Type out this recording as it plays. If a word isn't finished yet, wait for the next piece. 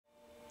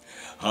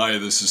Hi,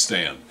 this is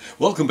Stan.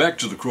 Welcome back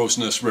to the Crow's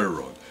Nest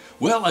Railroad.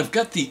 Well, I've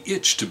got the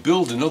itch to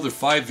build another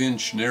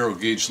 5-inch narrow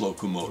gauge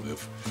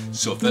locomotive.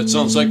 So if that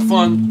sounds like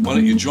fun, why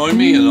don't you join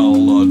me and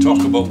I'll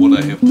talk about what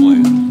I have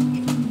planned.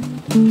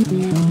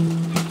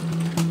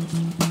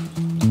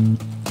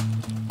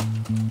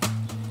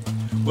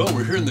 Well,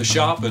 we're here in the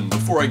shop, and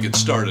before I get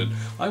started,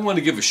 I want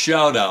to give a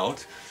shout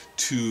out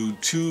to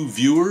two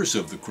viewers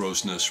of the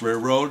Crow's Nest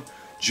Railroad,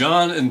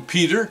 John and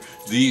Peter.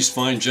 These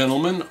fine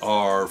gentlemen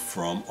are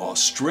from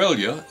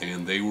Australia,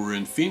 and they were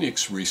in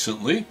Phoenix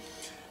recently,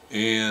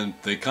 and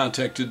they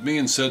contacted me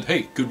and said,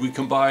 hey, could we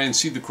come by and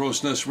see the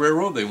Crow's Nest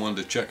Railroad? They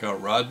wanted to check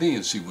out Rodney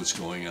and see what's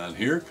going on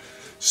here.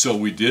 So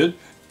we did,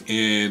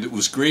 and it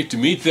was great to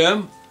meet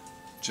them.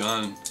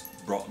 John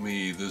brought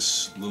me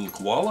this little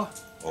koala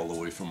all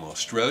the way from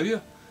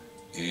Australia,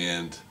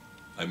 and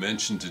I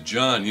mentioned to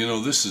John, you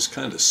know, this is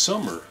kind of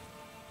summer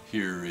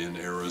here in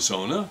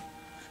Arizona.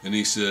 And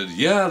he said,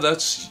 yeah,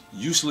 that's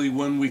usually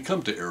when we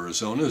come to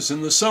Arizona, is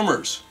in the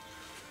summers.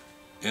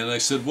 And I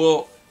said,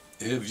 well,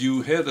 have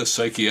you had a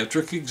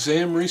psychiatric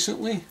exam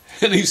recently?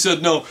 And he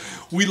said, no,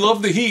 we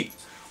love the heat.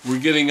 We're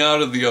getting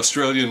out of the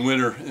Australian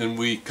winter and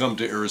we come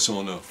to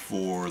Arizona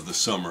for the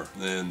summer,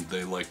 and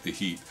they like the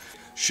heat.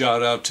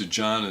 Shout out to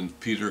John and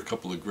Peter, a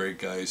couple of great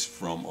guys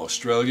from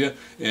Australia,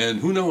 and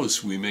who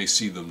knows, we may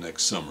see them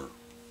next summer.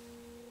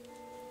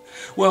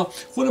 Well,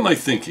 what am I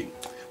thinking?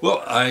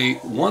 Well,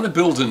 I want to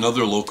build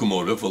another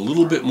locomotive, a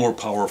little bit more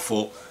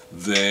powerful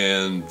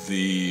than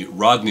the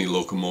Rodney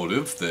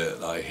locomotive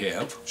that I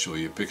have. I'll show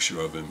you a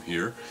picture of him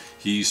here.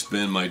 He's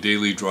been my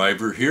daily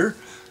driver here.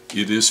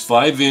 It is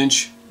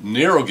 5-inch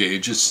narrow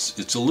gauge.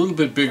 It's a little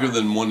bit bigger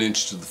than 1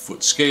 inch to the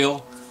foot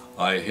scale.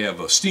 I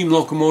have a steam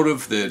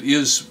locomotive that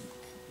is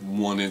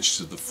 1 inch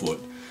to the foot,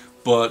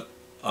 but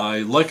I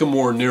like a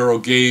more narrow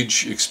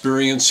gauge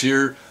experience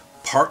here,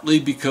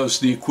 partly because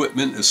the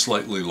equipment is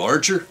slightly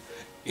larger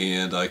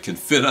and I can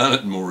fit on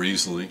it more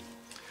easily.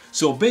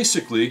 So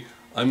basically,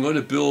 I'm going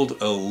to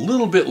build a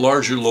little bit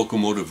larger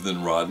locomotive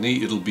than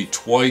Rodney. It'll be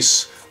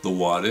twice the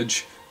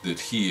wattage that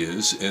he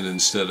is, and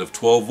instead of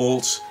 12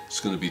 volts,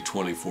 it's going to be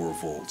 24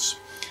 volts.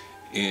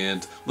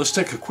 And let's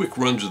take a quick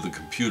run to the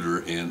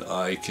computer and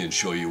I can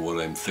show you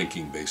what I'm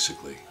thinking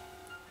basically.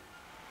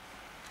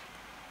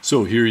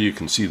 So here you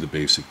can see the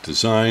basic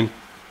design,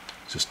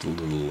 just a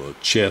little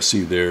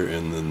chassis there,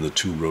 and then the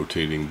two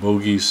rotating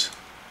bogies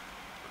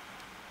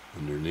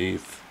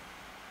underneath,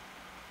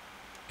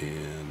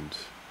 and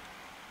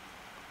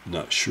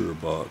not sure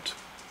about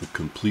the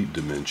complete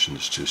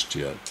dimensions just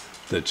yet.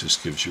 That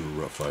just gives you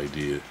a rough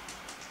idea.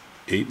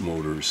 8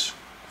 motors,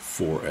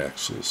 4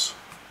 axles.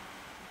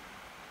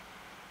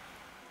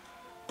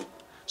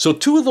 So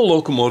two of the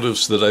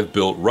locomotives that I've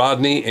built,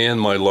 Rodney and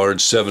my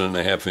large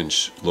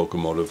 7.5-inch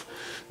locomotive,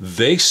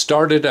 they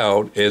started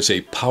out as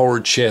a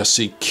powered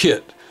chassis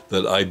kit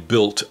that I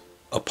built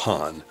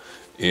upon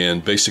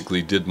and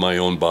basically did my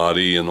own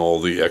body and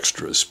all the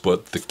extras.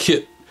 But the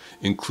kit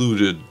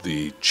included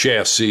the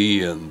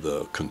chassis and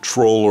the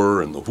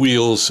controller and the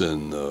wheels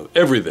and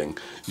everything.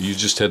 You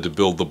just had to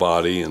build the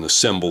body and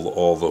assemble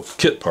all the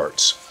kit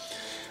parts.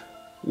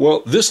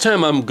 Well, this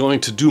time I'm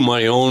going to do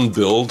my own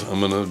build. I'm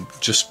going to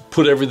just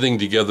put everything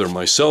together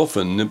myself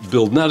and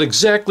build not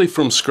exactly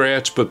from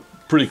scratch, but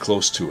pretty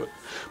close to it.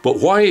 But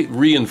why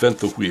reinvent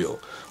the wheel?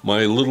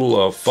 My little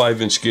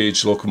 5-inch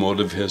gauge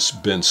locomotive has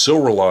been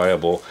so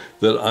reliable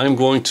that I'm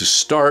going to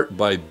start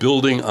by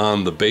building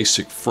on the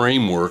basic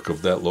framework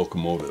of that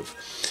locomotive.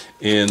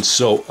 And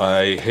so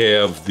I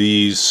have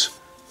these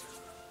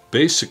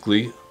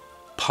basically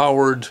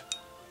powered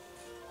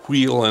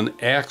wheel and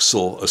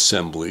axle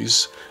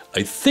assemblies.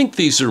 I think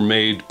these are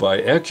made by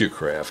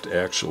Accucraft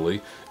actually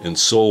and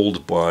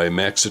sold by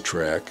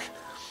Maxitrack.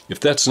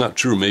 If that's not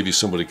true, maybe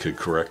somebody could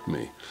correct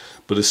me.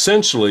 But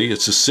essentially,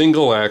 it's a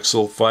single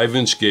axle,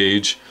 5-inch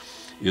gauge.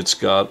 It's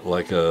got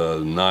like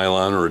a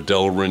nylon or a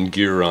Delrin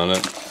gear on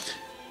it.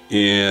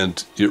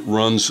 And it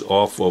runs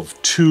off of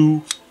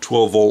two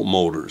 12-volt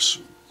motors.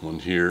 One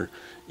here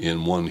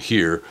and one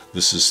here.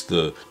 This is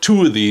the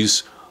two of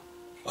these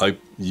I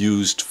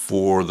used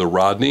for the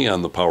Rodney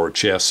on the power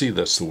chassis.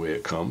 That's the way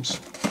it comes.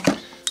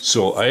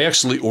 So I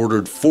actually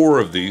ordered 4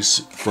 of these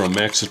from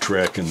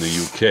Maxitrack in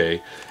the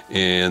UK.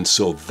 And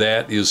so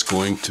that is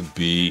going to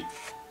be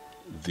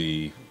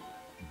the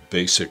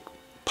basic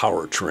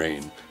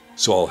powertrain.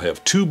 So I'll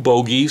have 2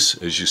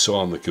 bogies, as you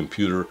saw on the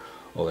computer.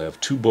 I'll have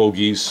 2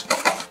 bogies,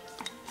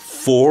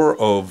 4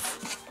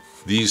 of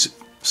these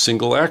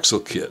single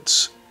axle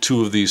kits,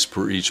 2 of these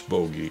per each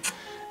bogie,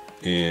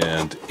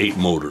 and 8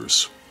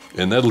 motors.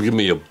 And that'll give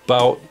me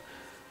about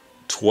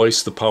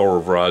twice the power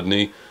of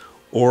Rodney,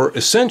 or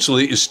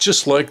essentially it's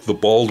just like the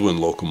Baldwin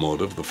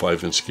locomotive, the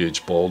 5-inch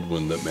gauge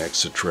Baldwin that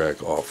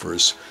Maxitrack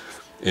offers.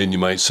 And you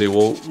might say,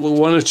 well,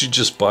 why don't you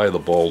just buy the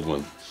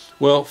Baldwin?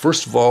 Well,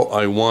 first of all,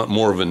 I want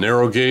more of a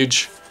narrow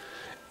gauge.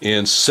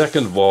 And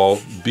second of all,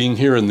 being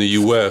here in the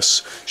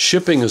US,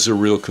 shipping is a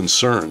real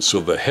concern. So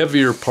the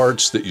heavier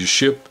parts that you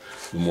ship,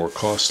 the more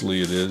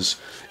costly it is.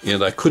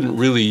 And I couldn't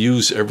really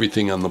use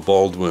everything on the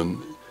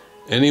Baldwin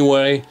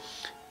anyway.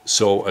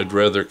 so I'd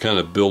rather kind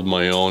of build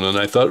my own, and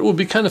I thought it would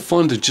be kind of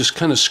fun to just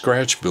kind of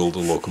scratch build a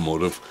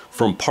locomotive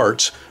from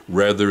parts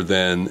rather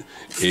than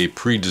a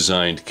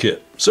pre-designed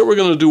kit. So we're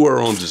going to do our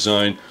own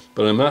design,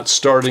 but I'm not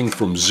starting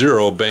from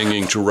zero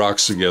banging two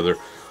rocks together.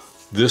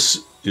 This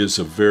is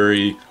a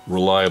very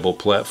reliable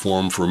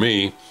platform for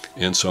me,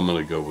 and so I'm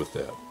going to go with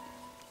that.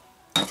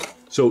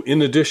 So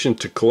in addition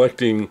to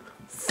collecting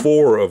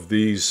 4 of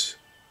these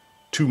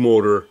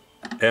 2-motor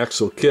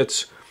axle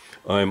kits,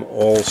 I'm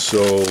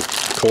also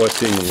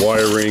collecting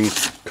wiring,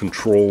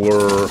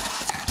 controller,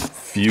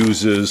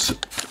 fuses,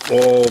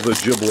 all the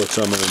giblets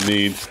I'm going to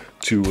need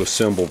to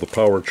assemble the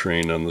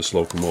powertrain on this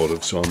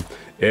locomotive. So I'm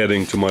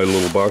adding to my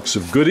little box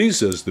of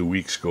goodies as the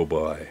weeks go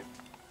by.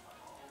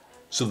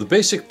 So the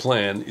basic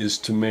plan is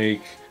to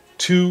make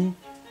 2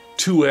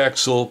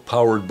 2-axle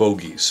powered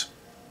bogies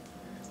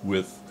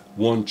with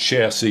one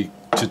chassis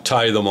to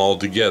tie them all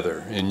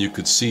together, and you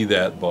could see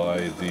that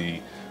by the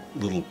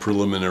little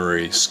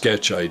preliminary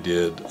sketch I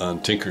did on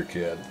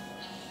Tinkercad.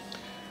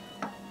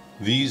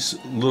 These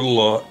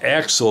little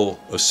axle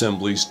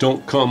assemblies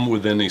don't come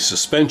with any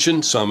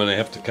suspension, so I'm going to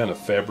have to kind of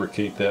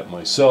fabricate that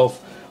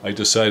myself. I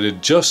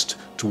decided just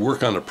to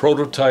work on a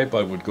prototype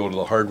I would go to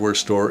the hardware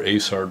store,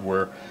 Ace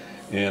Hardware,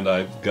 and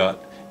I've got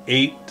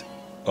 8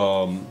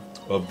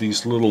 of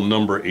these little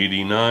number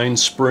 89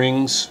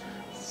 springs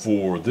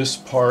for this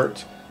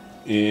part,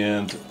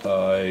 and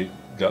I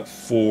got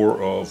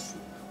 4 of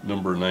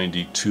number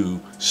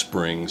 92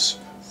 springs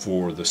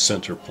for the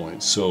center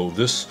point. So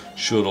this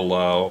should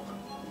allow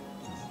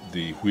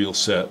the wheel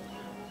set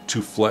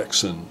to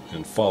flex and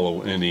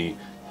follow any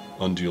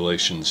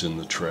undulations in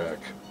the track.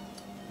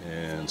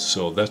 And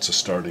so that's a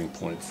starting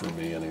point for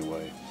me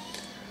anyway.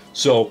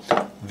 So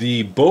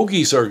the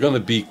bogies are going to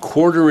be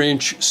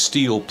 1/4-inch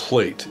steel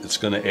plate. It's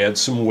going to add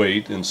some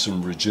weight and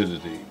some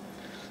rigidity.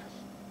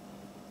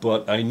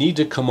 But I need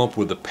to come up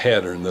with a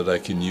pattern that I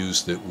can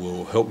use that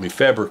will help me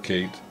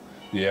fabricate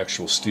the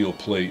actual steel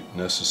plate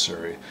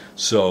necessary.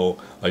 So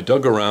I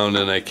dug around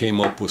and I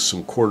came up with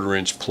some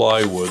 1/4-inch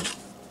plywood,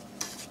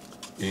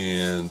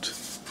 and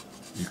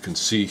you can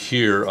see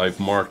here I've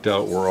marked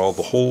out where all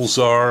the holes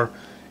are,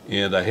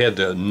 and I had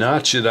to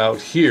notch it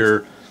out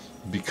here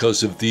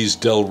because of these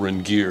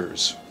Delrin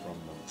gears.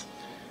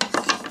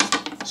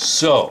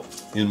 So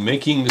in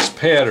making this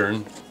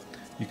pattern,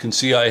 you can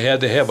see I had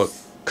to have a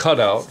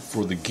cutout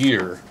for the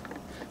gear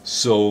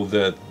so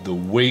that the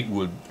weight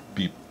would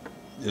be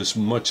as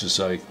much as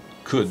I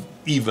could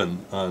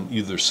even on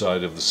either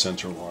side of the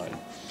center line.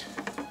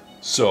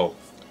 So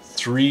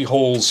 3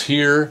 holes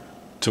here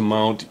to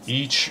mount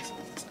each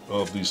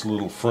of these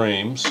little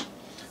frames.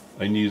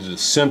 I needed a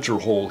center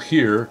hole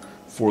here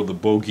for the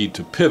bogie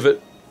to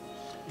pivot,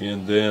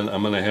 and then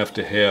I'm going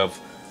to have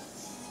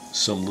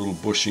some little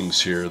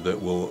bushings here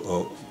that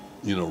will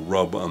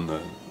rub on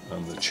the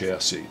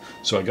chassis.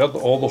 So I got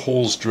all the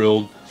holes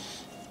drilled,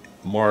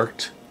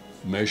 marked,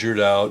 measured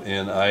out,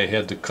 and I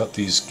had to cut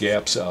these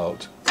gaps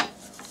out.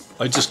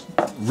 I just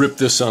ripped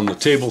this on the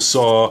table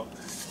saw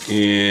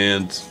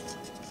and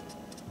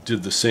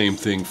did the same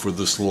thing for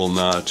this little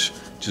notch,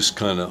 just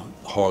kind of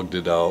hogged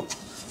it out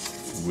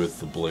with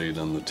the blade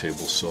on the table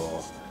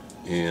saw.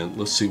 And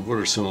let's see, what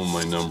are some of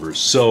my numbers?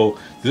 So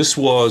this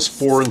was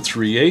 4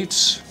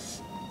 3/8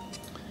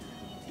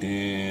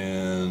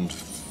 and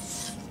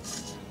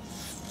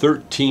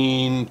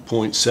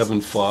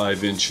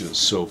 13.75 inches.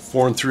 So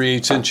 4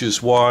 3/8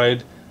 inches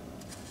wide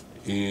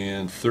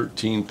and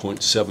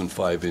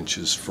 13.75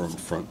 inches from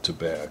front to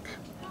back.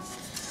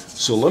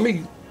 So let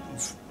me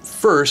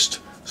first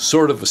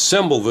sort of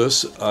assemble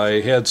this.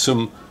 I had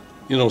some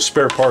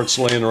spare parts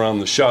laying around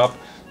the shop,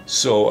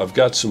 so I've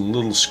got some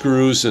little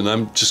screws, and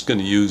I'm just going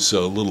to use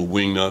little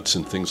wing nuts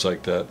and things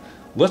like that.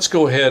 Let's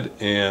go ahead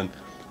and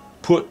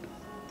put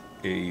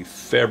a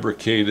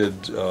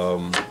fabricated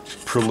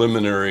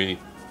preliminary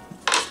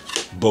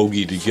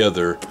bogie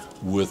together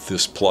with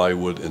this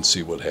plywood and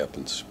see what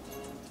happens.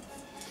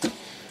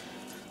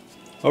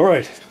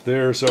 Alright,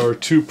 there's our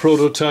 2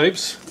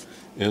 prototypes,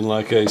 and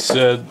like I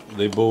said,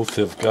 they both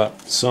have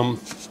got some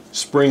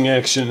spring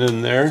action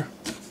in there,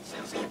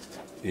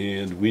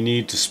 and we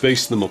need to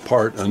space them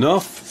apart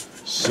enough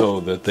so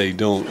that they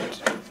don't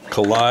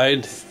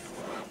collide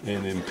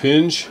and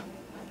impinge.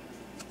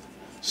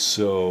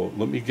 So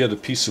let me get a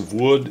piece of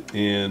wood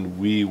and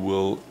we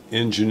will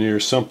engineer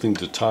something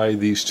to tie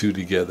these 2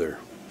 together.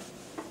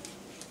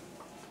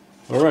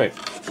 Alright,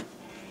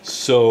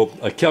 so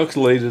I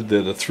calculated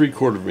that a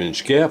 3/4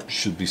 inch gap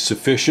should be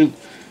sufficient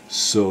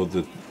so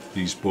that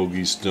these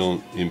bogies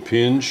don't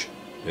impinge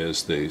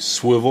as they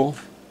swivel.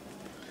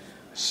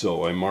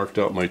 So I marked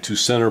out my 2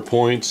 center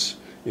points,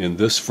 and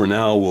this for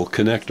now will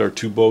connect our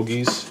 2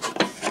 bogies.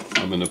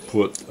 I'm going to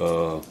put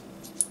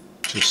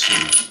just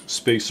some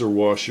spacer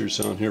washers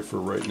on here for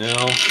right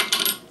now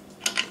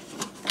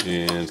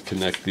and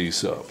connect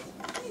these up.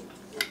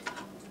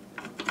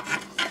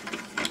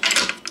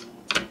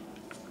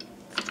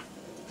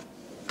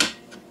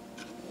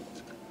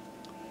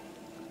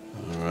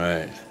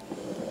 Alright,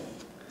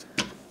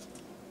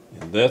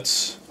 and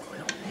that's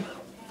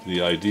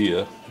the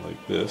idea,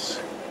 like this.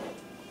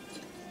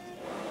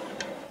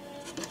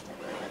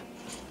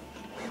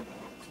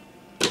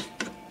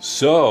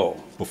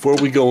 So, before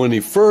we go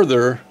any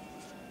further,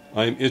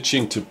 I'm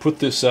itching to put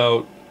this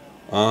out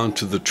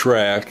onto the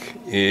track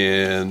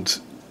and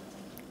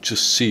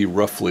just see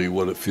roughly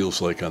what it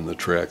feels like on the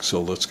track. So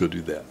let's go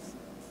do that.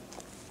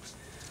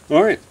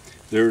 All right,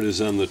 there it is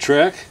on the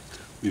track.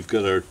 We've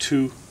got our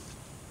two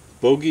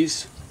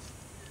bogies,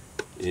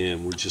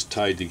 and we're just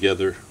tied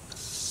together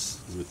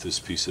with this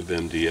piece of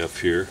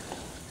MDF here.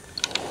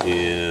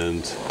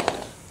 And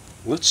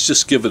let's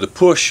just give it a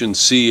push and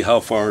see how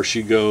far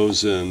she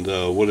goes and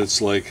what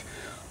it's like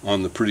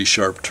on the pretty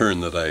sharp turn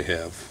that I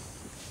have.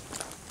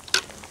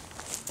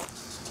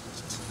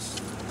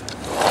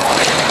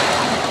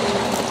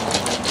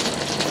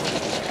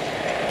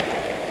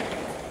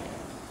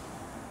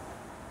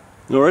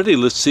 Alrighty,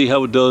 let's see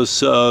how it does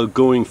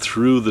going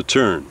through the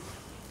turn.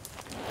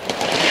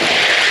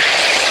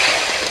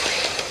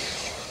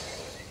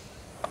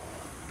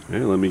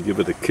 Okay, let me give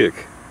it a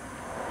kick.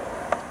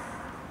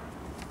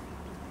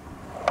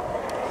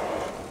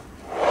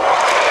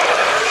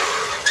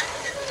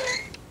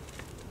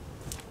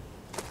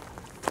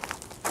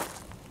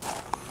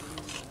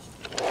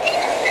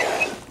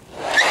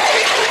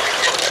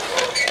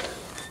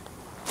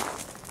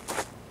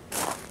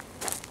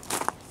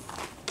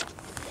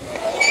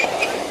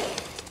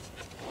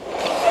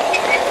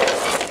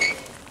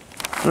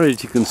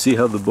 Alright, you can see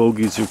how the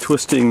bogies are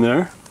twisting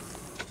there.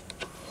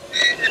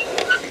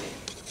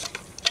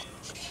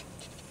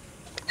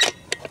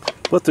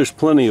 But there's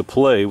plenty of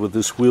play with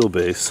this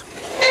wheelbase.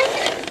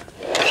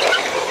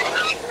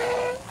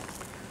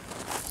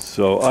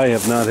 So I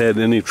have not had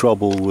any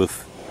trouble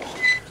with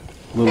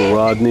little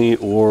Rodney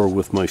or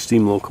with my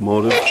steam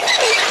locomotive,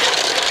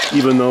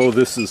 even though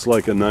this is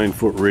like a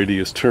 9-foot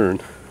radius turn.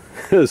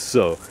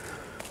 So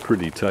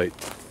pretty tight.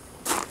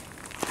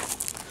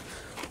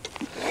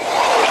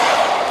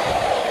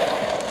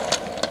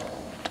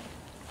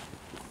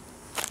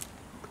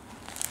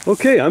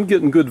 Okay, I'm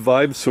getting good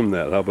vibes from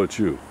that. How about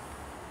you?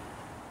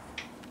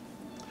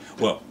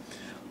 Well,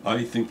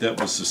 I think that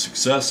was a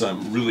success.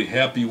 I'm really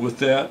happy with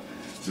that.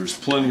 There's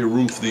plenty of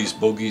room for these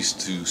bogies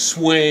to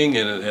swing,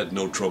 and it had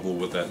no trouble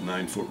with that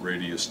 9-foot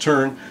radius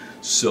turn.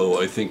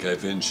 So I think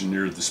I've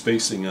engineered the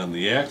spacing on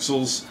the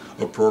axles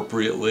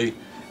appropriately.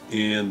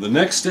 And the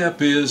next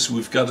step is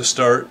we've got to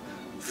start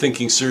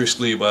thinking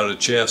seriously about a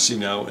chassis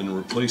now and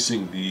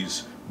replacing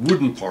these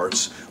wooden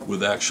parts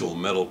with actual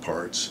metal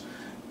parts.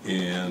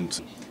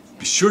 And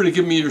be sure to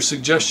give me your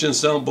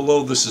suggestions down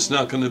below. This is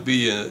not going to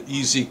be an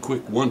easy,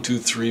 quick 1, 2,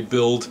 3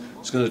 build.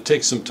 It's going to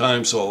take some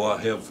time, so I'll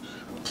have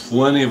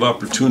plenty of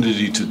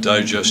opportunity to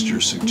digest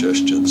your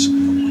suggestions.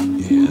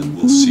 And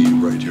we'll see you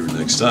right here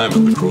next time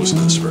on the Crow's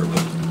Nest Railroad.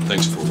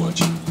 Thanks for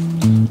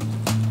watching.